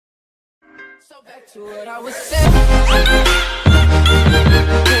So back to what I was saying.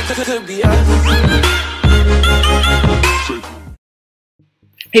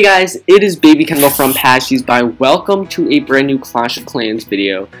 Hey guys, it is Baby Kendall from Pashies by. Welcome to a brand new Clash of Clans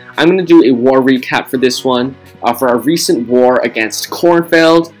video. I'm going to do a war recap for this one, for our recent war against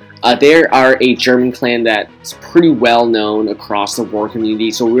Kornfeld. They are a German clan that's pretty well known across the war community,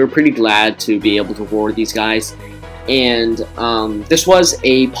 so we were pretty glad to be able to war with these guys. And this was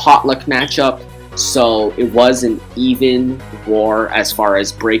a potluck matchup, so it was an even war as far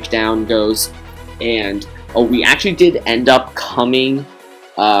as breakdown goes. And we actually did end up coming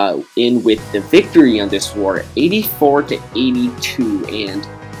in with the victory on this war, 84 to 82, and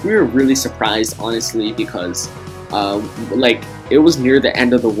we were really surprised, honestly, because like it was near the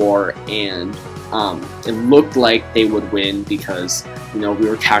end of the war, and it looked like they would win because, you know, we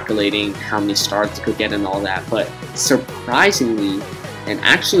were calculating how many stars they could get and all that. But surprisingly, and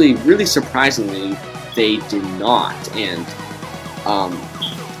actually really surprisingly, they did not, and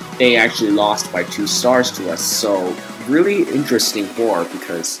they actually lost by 2 stars to us. So really interesting war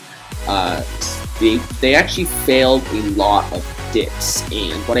because they actually failed a lot of dips,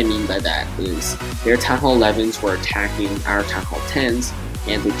 and what I mean by that is their Town Hall 11s were attacking our Town Hall 10s,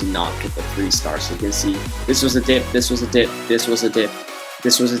 and they did not get the 3 stars. So you can see this was a dip, this was a dip, this was a dip,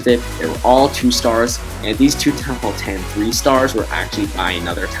 this was a dip. They were all 2 stars, and these 2 Town Hall 10 3 stars were actually by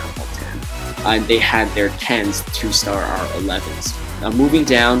another Town Hall 10, and they had their 10s 2-star our 11s. Now moving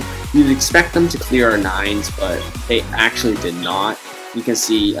down, you'd expect them to clear our 9s, but they actually did not. You can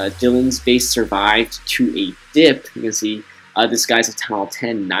see Dylan's base survived to a dip. You can see this guy's a Town Hall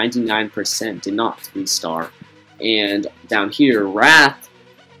 10, 99% did not 3-star. And down here, Wrath,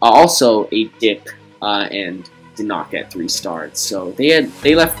 also a dip and did not get 3 stars. So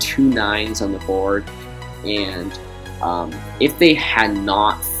they left 2 9s on the board, and if they had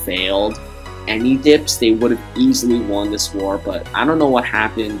not failed any dips, they would have easily won this war. But I don't know what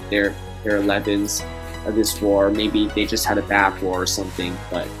happened. Their 11s of this war, maybe they just had a bad war or something,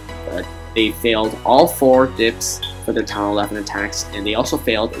 but they failed all 4 dips for their Town Hall 11 attacks, and they also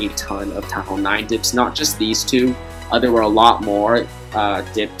failed a ton of Town Hall 9 dips. Not just these 2, there were a lot more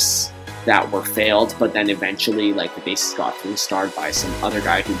dips that were failed, but then eventually, like, the bases got 3-starred by some other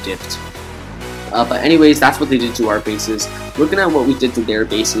guy who dipped. But anyways, that's what they did to our bases. Looking at what we did to their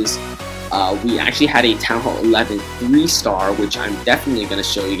bases, we actually had a Town Hall 11 3-star, which I'm definitely going to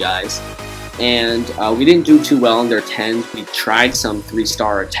show you guys. And we didn't do too well on their 10s. We tried some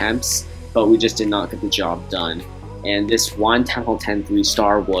 3-star attempts, but we just did not get the job done. And this one Town Hall 10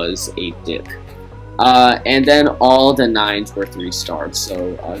 3-star was a dip. And then all the 9s were 3-stars.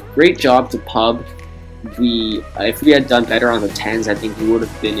 So great job to Pub. If we had done better on the 10s, I think we would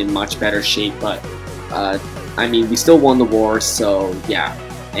have been in much better shape. But I mean, we still won the war, so yeah.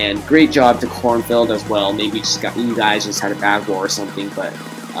 And great job to Kornfeld as well. Maybe you guys just had a bad war or something, but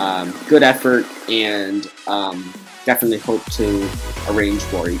good effort, and definitely hope to arrange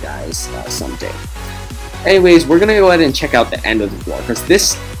for you guys someday. Anyways, we're gonna go ahead and check out the end of the war, because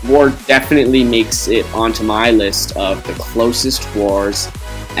this war definitely makes it onto my list of the closest wars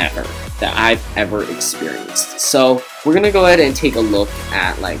ever that I've ever experienced. So we're gonna go ahead and take a look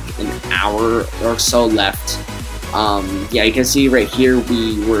at like an hour or so left. Yeah, you can see right here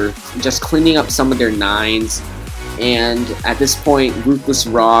we were just cleaning up some of their 9s, and at this point Ruthless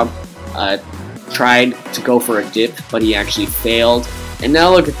Rob tried to go for a dip, but he actually failed. And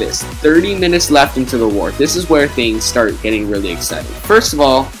now look at this, 30 minutes left into the war. This is where things start getting really exciting. First of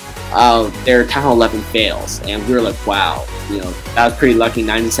all, their Town Hall 11 fails, and we were like, wow, you know, that was pretty lucky,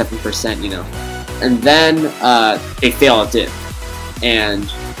 97%, you know. And then they fail a dip,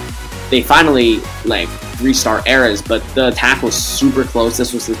 and they finally, like, 3-star eras, but the attack was super close.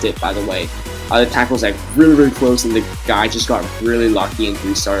 This was the dip, by the way. The attack was like really close, and the guy just got really lucky and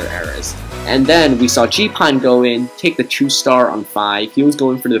 3-star eras. And then we saw G-Pine go in, take the 2-star on 5. He was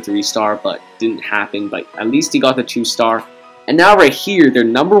going for the 3-star, but didn't happen, but at least he got the 2-star. And now right here, their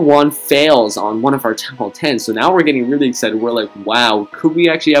number 1 fails on one of our Town Hall 10s. So now we're getting really excited. We're like, wow, could we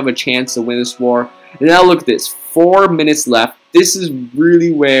actually have a chance to win this war? And now look at this, 4 minutes left. This is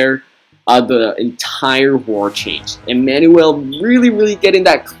really where the entire war changed. Emmanuel really getting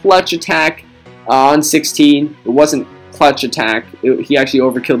that clutch attack on 16. It wasn't clutch attack. He actually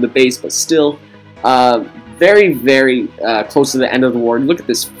overkilled the base, but still very close to the end of the war. Look at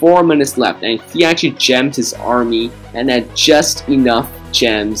this, 4 minutes left, and he actually gemmed his army and had just enough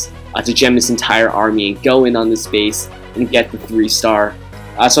gems to gem his entire army and go in on this base and get the 3-star.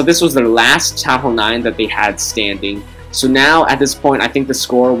 So this was their last Town Hall 9 that they had standing. So now, at this point, I think the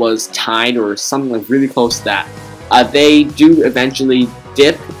score was tied or something like really close to that. They do eventually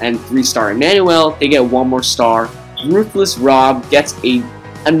Dip and 3-star Emmanuel, they get 1 more star. Ruthless Rob gets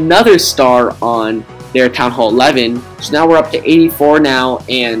another star on their Town Hall 11. So now we're up to 84 now,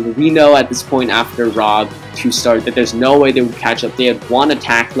 and we know at this point after Rob 2-star that there's no way they would catch up. They had 1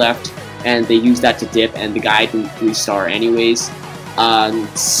 attack left, and they used that to dip, and the guy didn't 3-star anyways.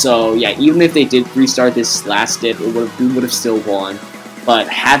 So yeah, even if they did 3-star this last dip, we would have still won. But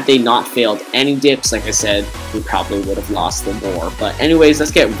had they not failed any dips, like I said, we probably would have lost the war. But anyways,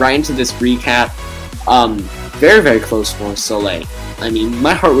 let's get right into this recap. Very, very close for Soleil. I mean,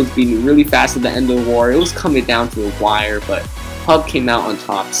 my heart was beating really fast at the end of the war. It was coming down to a wire, but Pub came out on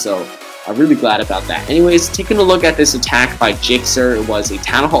top, so I'm really glad about that. Anyways, taking a look at this attack by Jixer, it was a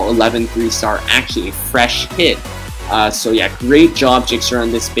Town Hall 11 3-star, actually a fresh hit. So yeah, great job Jixer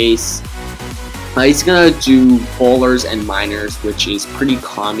on this base. He's gonna do bowlers and miners, which is pretty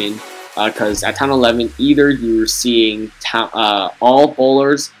common because at Town 11, either you're seeing all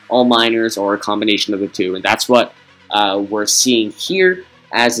bowlers, all miners, or a combination of the two, and that's what we're seeing here.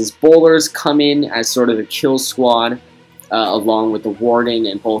 As his bowlers come in as sort of a kill squad, along with the warden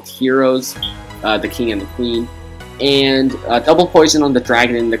and both heroes, the king and the queen. And double poison on the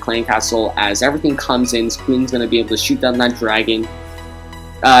dragon in the clan castle. As everything comes in, his queen's gonna be able to shoot down that dragon.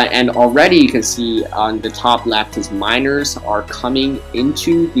 And already you can see on the top left, his miners are coming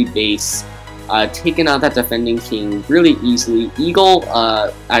into the base, taking out that defending king really easily. Eagle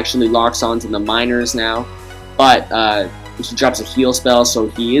actually locks onto the miners now, but he drops a heal spell, so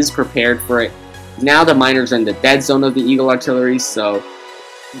he is prepared for it. Now the miners are in the dead zone of the Eagle artillery, so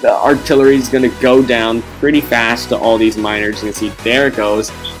the artillery is going to go down pretty fast to all these miners. You can see there it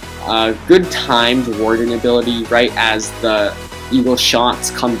goes. Good timed warden ability right as the Eagle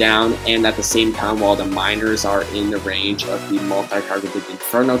shots come down, and at the same time while the miners are in the range of the multi-targeted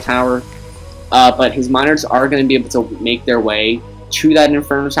Inferno Tower. But his miners are going to be able to make their way to that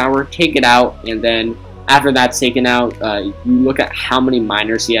Inferno Tower, take it out, and then after that's taken out, you look at how many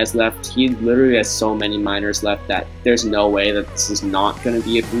miners he has left. He literally has so many miners left that there's no way that this is not going to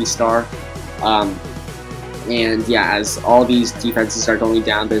be a 3-star. And yeah, as all these defenses are going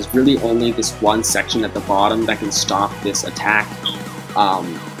down, there's really only this one section at the bottom that can stop this attack.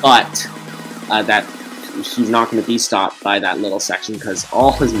 But that he's not going to be stopped by that little section because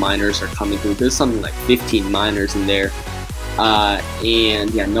all his miners are coming through. There's something like 15 miners in there.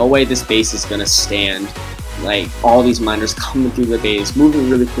 And yeah, no way this base is going to stand. Like, all these miners coming through the base, moving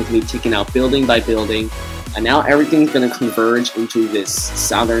really quickly, taking out building by building. And now everything's going to converge into this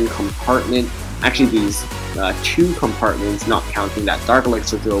southern compartment. Actually, these 2 compartments, not counting that Dark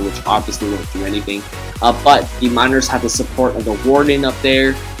Elixir drill, which obviously won't do anything. But the miners have the support of the Warden up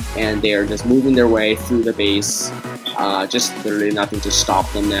there, and they are just moving their way through the base. Just literally nothing to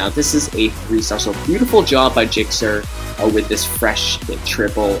stop them now. This is a 3-star, so beautiful job by Jixer with this fresh hit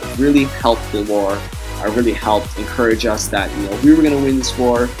triple. It really helped the war. Really helped encourage us that, you know, we were going to win this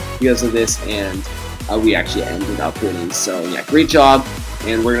war because of this, and we actually ended up winning. So yeah, great job.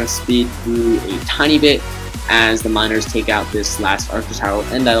 And we're going to speed through a tiny bit as the miners take out this last Archer Tower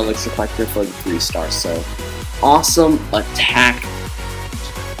and that Elixir Collector for the 3-star. So awesome attack.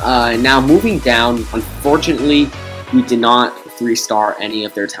 Now moving down, unfortunately, we did not 3-star any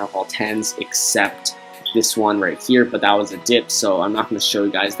of their Town Hall 10s except this one right here, but that was a dip, so I'm not going to show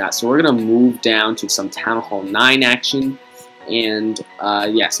you guys that. So we're going to move down to some Town Hall 9 action. And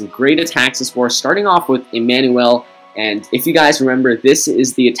yeah, some great attacks this war, starting off with Emmanuel. And if you guys remember, this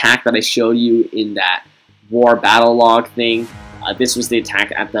is the attack that I showed you in that war battle log thing. This was the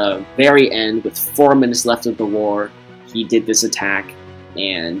attack at the very end with 4 minutes left of the war. He did this attack,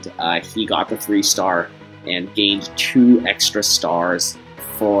 and he got the 3-star and gained 2 extra stars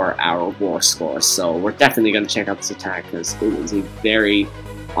for our war score. So we're definitely going to check out this attack because it was a very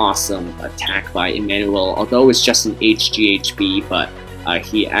awesome attack by Emmanuel. Although it's just an HGHB, but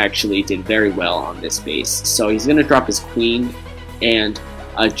he actually did very well on this base. So he's going to drop his queen, and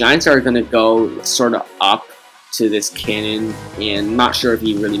Giants are going to go sort of up to this cannon, and I'm not sure if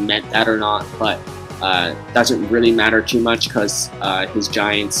he really meant that or not, but doesn't really matter too much because his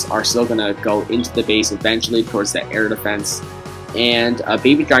Giants are still going to go into the base eventually towards the air defense. And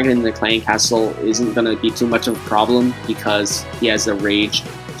Baby Dragon in the clan castle isn't going to be too much of a problem because he has the Rage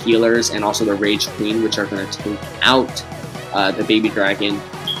Healers and also the Rage Queen, which are going to take out the Baby Dragon.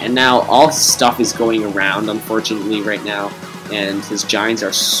 And now all his stuff is going around, unfortunately, right now. And his Giants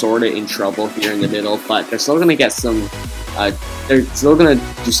are sort of in trouble here in the middle, but they're still going to get some... they're still going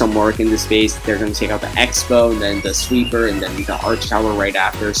to do some work in this base. They're going to take out the Expo, and then the Sweeper, and then the Arch Tower right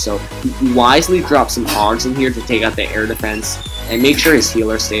after. So he wisely dropped some Hogs in here to take out the air defense, and make sure his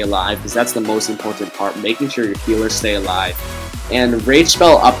healers stay alive, because that's the most important part, making sure your healers stay alive. And Rage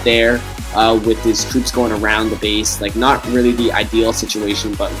Spell up there with his troops going around the base. Like, not really the ideal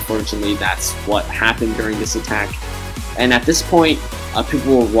situation, but unfortunately that's what happened during this attack. And at this point,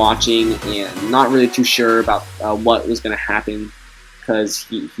 people were watching and not really too sure about what was going to happen, because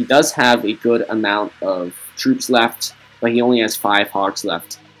he does have a good amount of troops left, but he only has 5 hogs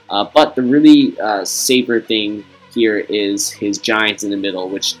left. But the really safer thing here is his giants in the middle,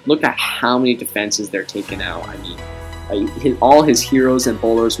 which look at how many defenses they're taking out. I mean, all his heroes and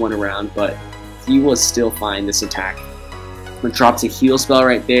bowlers went around, but he was still fine this attack. It drops a heal spell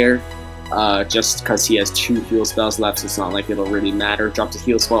right there, just because he has 2 heal spells left, so it's not like it'll really matter. Drops a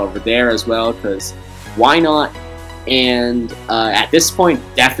heal spell over there as well, because why not? And at this point,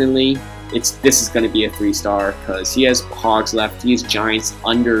 definitely, this is going to be a 3-star, because he has hogs left, he has giants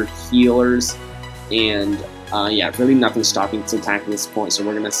under healers, and yeah, really nothing stopping this attack at this point. So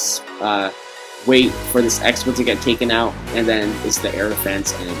we're going to wait for this expo to get taken out, and then it's the air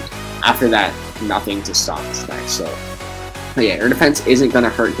defense, and after that, nothing to stop this attack. So yeah, air defense isn't going to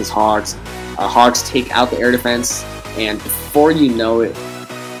hurt his hogs. Hogs take out the air defense, and before you know it,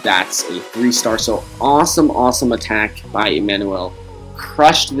 that's a 3-star. So awesome attack by Emmanuel.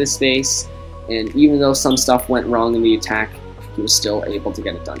 Crushed this base, and even though some stuff went wrong in the attack, he was still able to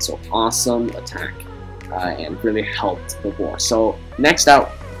get it done. So awesome attack, and really helped the war. So next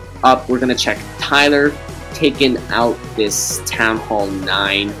up, we're going to check Tyler taking out this Town Hall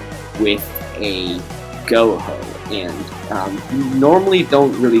 9 with a Go-Ho. And you normally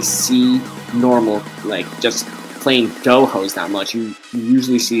don't really see normal, like, just plain Go-Hos that much. You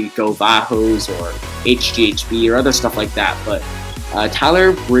usually see Go-Vahos or HGHB or other stuff like that, but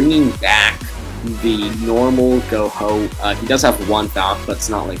Tyler bringing back the normal Go-Ho. He does have 1 Valk, but it's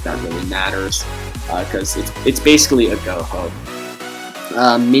not like that really matters, because it's basically a Go-Ho.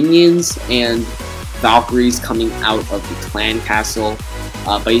 Minions and Valkyries coming out of the clan castle,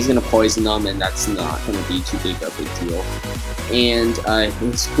 but he's going to poison them, and that's not going to be too big of a deal. And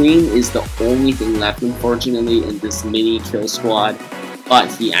his queen is the only thing left, unfortunately, in this mini kill squad,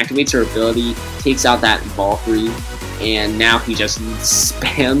 but he activates her ability, takes out that Valkyrie, and now he just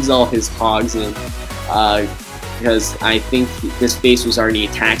spams all his hogs in, because I think this base was already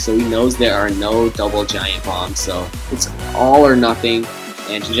attacked, so he knows there are no double giant bombs, so it's all or nothing.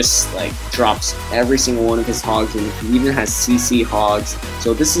 And he just, like, drops every single one of his hogs, and he even has CC hogs.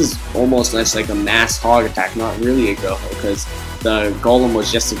 So this is almost like a mass hog attack, not really a Go-Ho, because the golem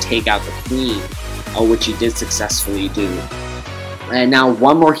was just to take out the queen, which he did successfully do. And now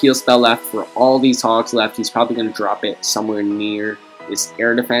 1 more heal spell left for all these hogs left. He's probably going to drop it somewhere near this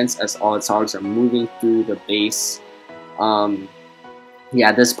air defense, as all its hogs are moving through the base. Yeah,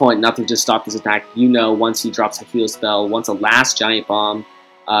 at this point, nothing to stop this attack. You know, once he drops a heal spell, once a last giant bomb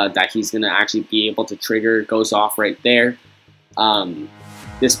that he's going to actually be able to trigger goes off right there,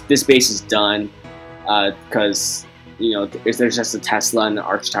 this base is done, because, you know, there's just a Tesla and the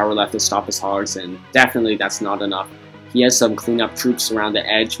Arch Tower left to stop his hogs, and definitely that's not enough. He has some cleanup troops around the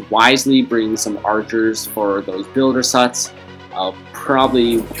edge, wisely bringing some archers for those builder suts.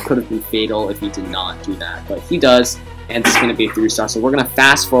 Probably could have been fatal if he did not do that, but he does. And it's going to be a 3-star, so we're going to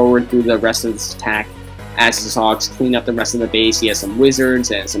fast forward through the rest of this attack as his hogs clean up the rest of the base. He has some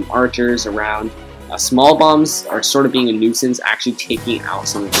wizards and some archers around. Small bombs are sort of being a nuisance, actually taking out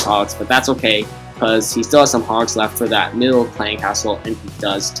some of his hogs, but that's okay, because he still has some hogs left for that middle clan castle, and he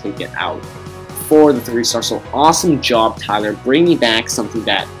does take it out for the 3-star. So awesome job, Tyler, bringing back something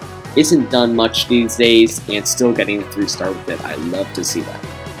that isn't done much these days, and still getting a 3-star with it. I love to see that.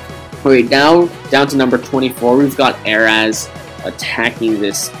 Okay, now down to number 24, we've got Eraz attacking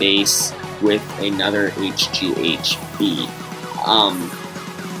this base with another HGHB.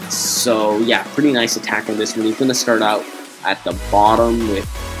 So yeah, pretty nice attack on this one. He's going to start out at the bottom with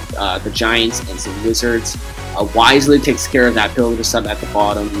the giants and some wizards. Wisely takes care of that builder sut at the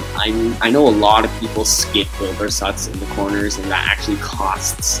bottom. I know a lot of people skip builder suts in the corners, and that actually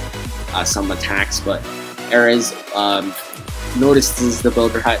costs some attacks, but Eraz notices the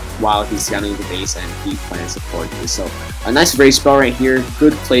builder hut while he's scanning the base, and he plans accordingly. So a nice rage spell right here,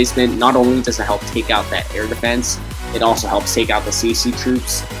 good placement. Not only does it help take out that air defense, it also helps take out the CC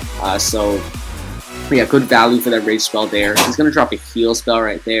troops. So yeah, good value for that rage spell there. He's going to drop a heal spell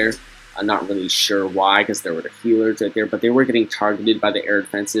right there. I'm not really sure why, because there were the healers right there, but they were getting targeted by the air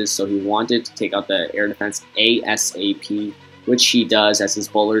defenses, so he wanted to take out the air defense ASAP, which he does as his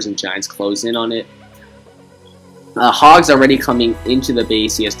bowlers and giants close in on it. Hogs already coming into the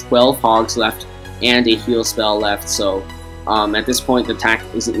base. He has 12 hogs left and a heal spell left, so at this point the attack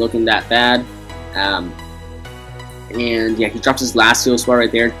isn't looking that bad. And yeah, he drops his last heal spell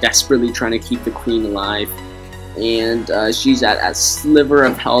right there, desperately trying to keep the queen alive. and she's at a sliver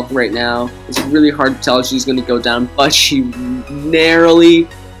of health right now. It's really hard to tell if she's going to go down, but she narrowly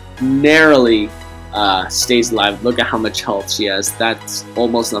stays alive. Look at how much health she has. That's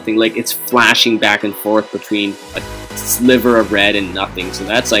almost nothing. Like, it's flashing back and forth between a sliver of red and nothing. So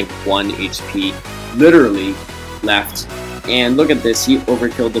that's like 1 HP literally left. And look at this, he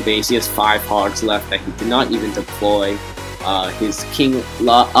overkilled the base. He has 5 hogs left that he did not even deploy. His king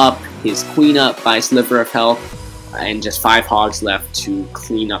up, his queen up by a sliver of health, and just 5 hogs left to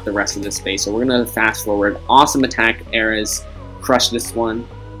clean up the rest of the space. So we're gonna fast forward. Awesome attack, Eras. Crush this one.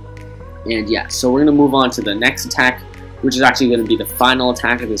 And yeah, so we're gonna move on to the next attack, which is actually gonna be the final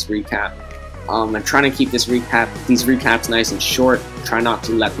attack of this recap. I'm trying to keep these recaps nice and short. Try not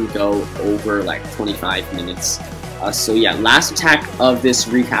to let them go over like 25 minutes. So yeah, last attack of this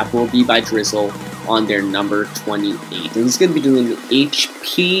recap will be by Drizzle on their number 28. And he's going to be doing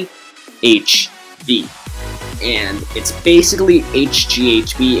HP HV. And it's basically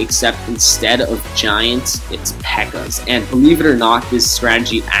HGHB, except instead of giants, it's P.E.K.K.A.s. And believe it or not, this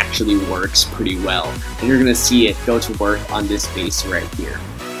strategy actually works pretty well. And you're going to see it go to work on this base right here.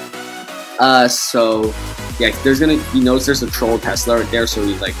 So yeah, he knows there's a troll Tesla right there, so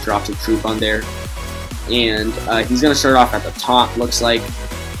he like drops a troop on there. And he's going to start off at the top, looks like.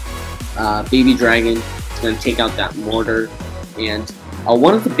 Baby Dragon is going to take out that mortar. And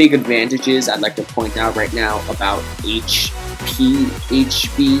one of the big advantages I'd like to point out right now about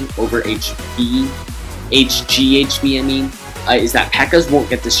HG-HB over HG-HB, I mean, is that P.E.K.K.A.s won't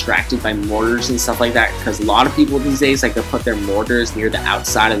get distracted by mortars and stuff like that, because a lot of people these days like to put their mortars near the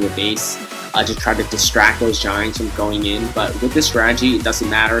outside of the base to try to distract those giants from going in. But with this strategy, it doesn't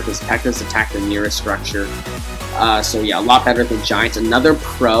matter because P.E.K.K.A.s attack the nearest structure. So yeah, a lot better than giants. Another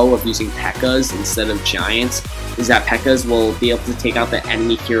pro of using P.E.K.K.A.s instead of giants is that P.E.K.K.A.s will be able to take out the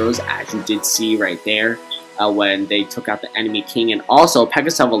enemy heroes, as you did see right there when they took out the enemy king. And also,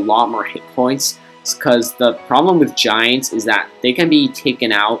 P.E.K.K.A.s have a lot more hit points, because the problem with giants is that they can be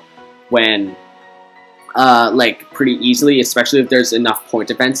taken out when like pretty easily, especially if there's enough point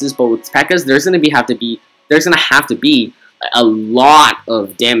defenses. But with P.E.K.K.A.s, there's gonna have to be a lot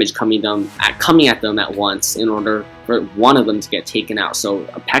of damage coming at them at once in order for one of them to get taken out. So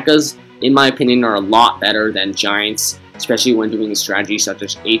P.E.K.K.A.s, in my opinion, are a lot better than giants, especially when doing strategies such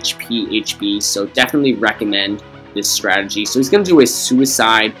as HP, HB. So definitely recommend this strategy. So he's gonna do a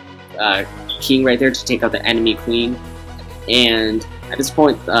suicide king right there to take out the enemy queen. And at this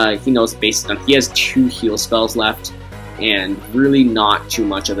point, he knows the base is done. He has 2 heal spells left, and really not too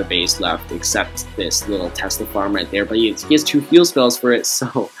much of the base left, except this little Tesla farm right there. But he has 2 heal spells for it,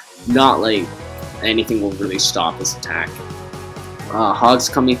 so not like anything will really stop this attack. Hogs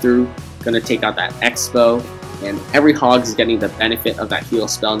coming through, gonna take out that Expo, and every Hog is getting the benefit of that heal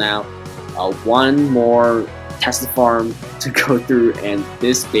spell now. One more Tesla farm to go through, and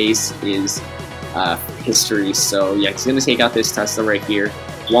this base is history. So yeah, he's gonna take out this Tesla right here.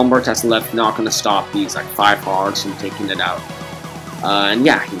 1 more Tesla left, not gonna stop these like 5 Hogs from taking it out. And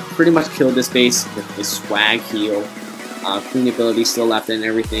yeah, he pretty much killed this base with his swag heal. Queen ability still left and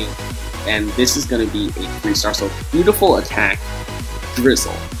everything. And this is gonna be a 3-star. So beautiful attack,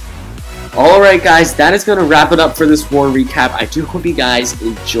 Drizzle. Alright guys, that is gonna wrap it up for this war recap. I do hope you guys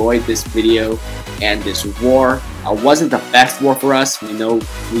enjoyed this video and this war. Wasn't the best war for us. We know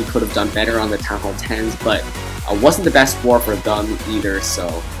we could have done better on the Town Hall 10s, but wasn't the best war for them either.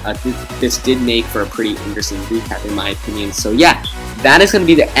 So this did make for a pretty interesting recap in my opinion. So yeah, that is going to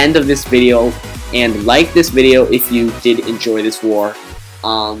be the end of this video. And like this video if you did enjoy this war.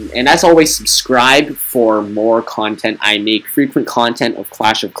 And as always, subscribe for more content. I make frequent content of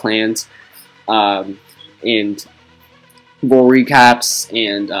Clash of Clans and war recaps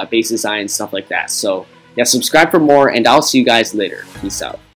and base design and stuff like that. So yeah, subscribe for more, and I'll see you guys later. Peace out.